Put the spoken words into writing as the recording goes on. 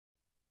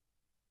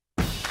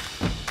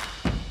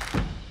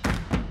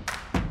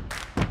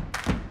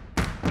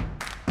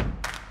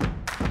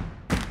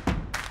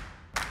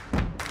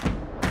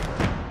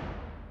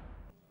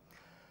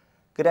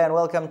Good day and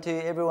welcome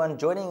to everyone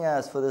joining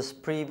us for this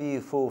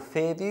preview for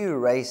Fairview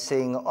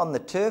racing on the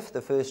turf.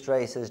 The first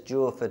race is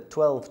due off at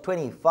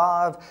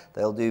 12:25.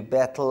 They'll do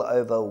battle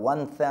over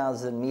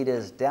 1,000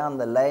 meters down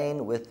the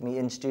lane. With me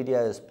in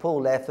studio is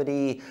Paul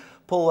Lafferty.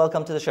 Paul,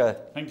 welcome to the show.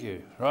 Thank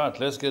you. Right,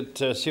 let's get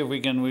see if we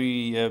can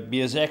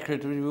be as accurate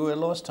as we were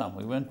last time.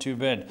 We weren't too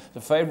bad.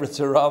 The favourites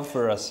arrived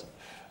for us.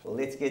 Well,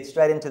 let's get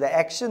straight into the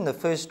action. The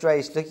first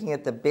race, looking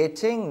at the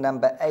betting,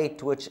 number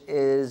 8, which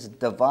is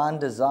Divine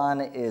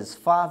Design, is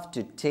 5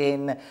 to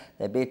 10.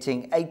 They're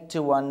betting 8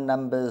 to 1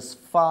 numbers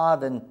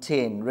 5 and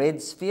 10.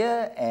 Red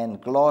Sphere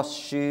and Glass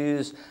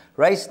Shoes.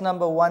 Race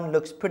number 1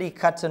 looks pretty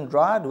cut and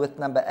dried with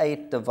number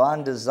 8,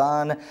 Divine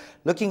Design.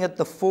 Looking at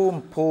the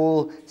form,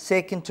 Paul,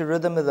 second to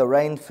Rhythm of the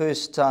Rain,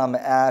 first time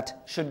out.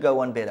 Should go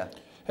one better.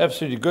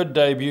 Absolutely good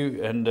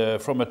debut, and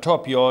from a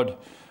top yard.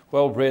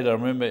 Well bred. I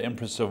remember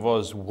Empress of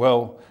Oz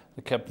well.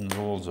 The captain's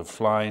balls are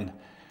flying,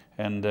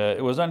 and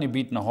it was only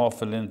beaten a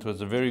half a length. It was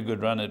a very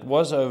good run. It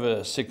was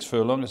over 6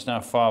 furlong. It's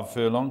now 5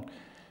 furlong,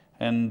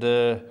 and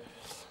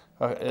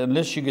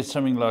unless you get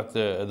something like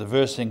the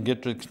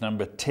Vercingetorix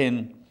number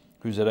 10,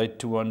 who's at 8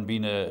 to 1,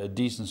 being a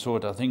decent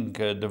sort, I think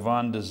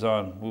Divine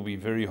Design will be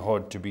very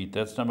hard to beat.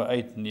 That's number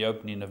 8 in the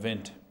opening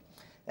event.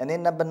 And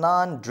then number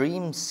 9,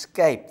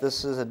 Dreamscape.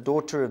 This is a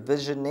daughter of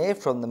Visionaire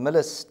from the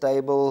Miller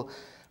stable.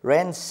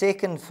 Ran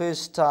second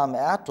first time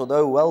out,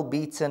 although well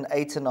beaten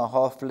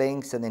 8.5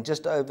 lengths, and then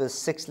just over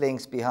 6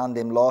 lengths behind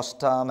them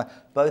last time.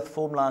 Both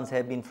form lines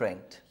have been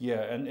franked.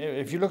 Yeah, and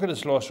if you look at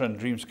its last run,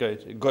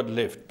 Dreamscape, it got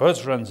left.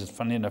 Both runs, it's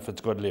funny enough,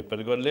 it's got left, but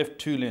it got left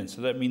 2 lengths,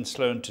 so that means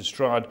slow into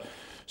stride.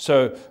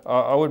 So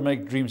I would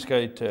make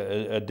Dreamscape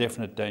a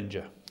definite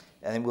danger.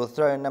 And then we'll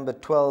throw in number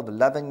 12,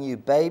 Loving You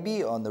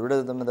Baby, on the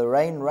Rhythm of the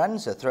Rain run.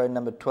 So throw in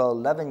number 12,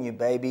 Loving You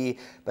Baby.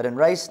 But in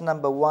race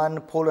number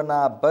 1, Paul and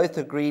I both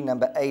agree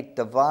number 8,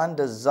 Divine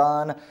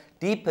Design,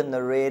 deep in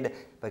the red,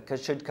 but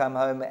should come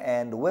home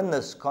and win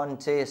this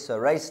contest. So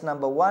race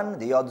number 1,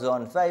 the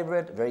odds-on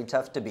favourite, very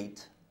tough to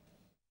beat.